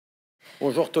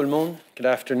Bonjour tout le monde. Good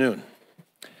afternoon.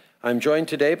 I'm joined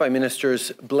today by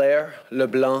Ministers Blair,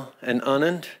 LeBlanc, and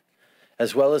Anand,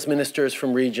 as well as ministers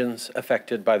from regions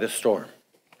affected by the storm.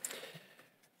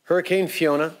 Hurricane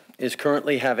Fiona is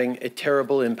currently having a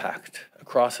terrible impact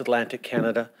across Atlantic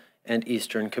Canada and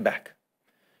eastern Quebec.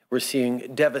 We're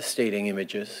seeing devastating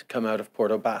images come out of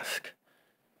Port aux Basques.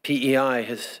 PEI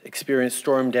has experienced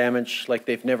storm damage like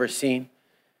they've never seen.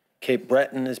 Cape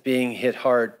Breton is being hit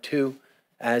hard too,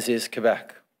 as is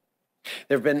Quebec.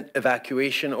 There have been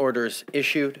evacuation orders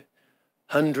issued.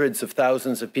 Hundreds of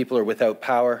thousands of people are without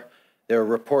power. There are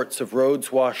reports of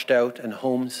roads washed out and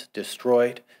homes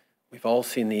destroyed. We've all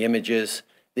seen the images.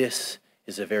 This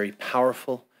is a very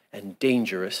powerful and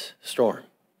dangerous storm.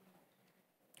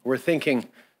 We're thinking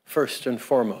first and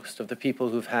foremost of the people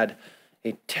who've had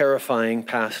a terrifying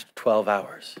past 12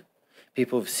 hours.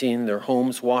 People who've seen their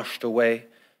homes washed away,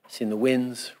 seen the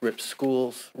winds rip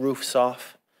schools, roofs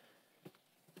off.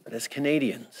 But as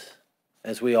Canadians,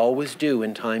 as we always do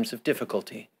in times of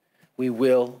difficulty, we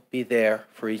will be there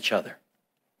for each other.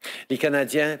 Les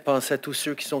Canadiens pensent à tous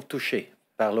ceux qui sont touchés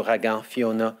par l'ouragan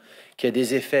Fiona, qui a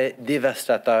des effets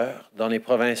dévastateurs dans les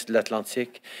provinces de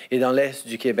l'Atlantique et dans l'est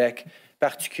du Québec,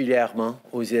 particulièrement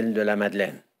aux îles de la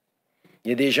Madeleine. Il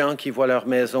y a des gens qui voient leur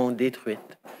maison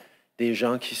détruite, des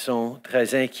gens qui sont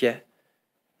très inquiets.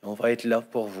 On va être là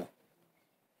pour vous.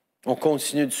 On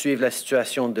continue de suivre la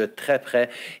situation de très près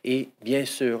et, bien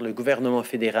sûr, le gouvernement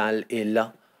fédéral est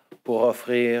là pour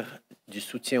offrir du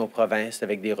soutien aux provinces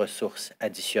avec des ressources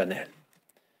additionnelles.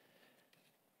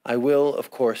 I will, of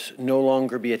course, no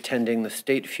longer be attending the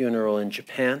state funeral in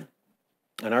Japan,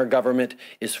 and our government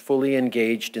is fully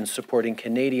engaged in supporting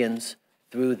Canadians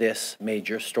through this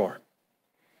major storm.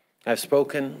 I've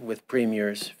spoken with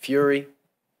Premiers Fury,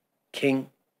 King,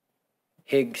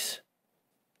 Higgs,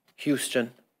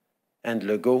 Houston, and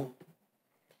Legault.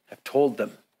 I've told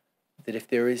them that if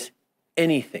there is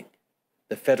anything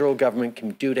the federal government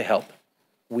can do to help,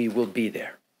 we will be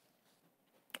there.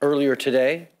 Earlier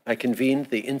today, I convened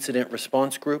the Incident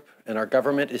Response Group, and our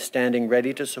government is standing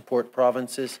ready to support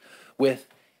provinces with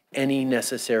any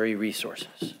necessary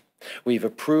resources. We've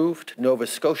approved Nova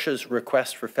Scotia's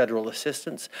request for federal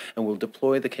assistance and will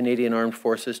deploy the Canadian Armed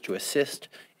Forces to assist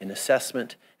in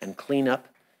assessment and cleanup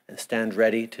and stand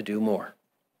ready to do more.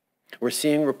 We're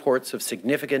seeing reports of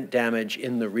significant damage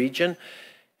in the region,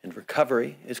 and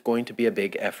recovery is going to be a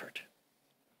big effort.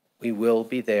 We will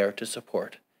be there to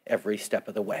support every step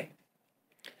of the way.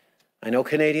 I know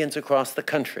Canadians across the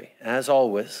country, as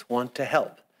always, want to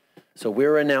help, so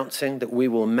we're announcing that we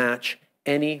will match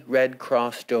any Red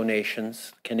Cross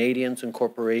donations Canadians and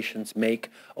corporations make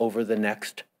over the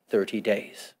next 30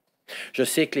 days. Je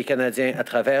sais que les Canadiens à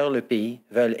travers le pays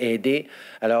veulent aider,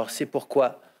 alors c'est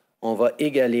pourquoi on va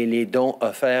égaler les dons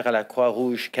offerts à la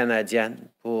Croix-Rouge canadienne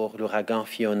pour l'ouragan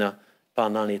Fiona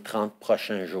pendant les 30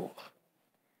 prochains jours.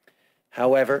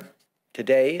 However,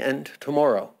 today and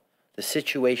tomorrow, the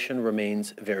situation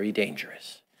remains very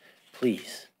dangerous.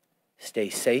 Please stay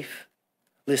safe,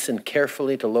 listen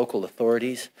carefully to local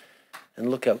authorities, and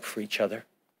look out for each other.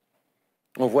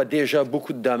 On voit déjà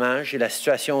beaucoup de dommages et la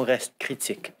situation reste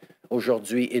critique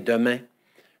aujourd'hui et demain.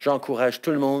 J'encourage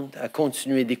tout le monde à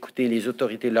continuer d'écouter les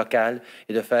autorités locales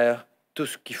et de faire tout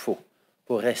ce qu'il faut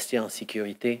pour rester en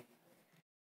sécurité.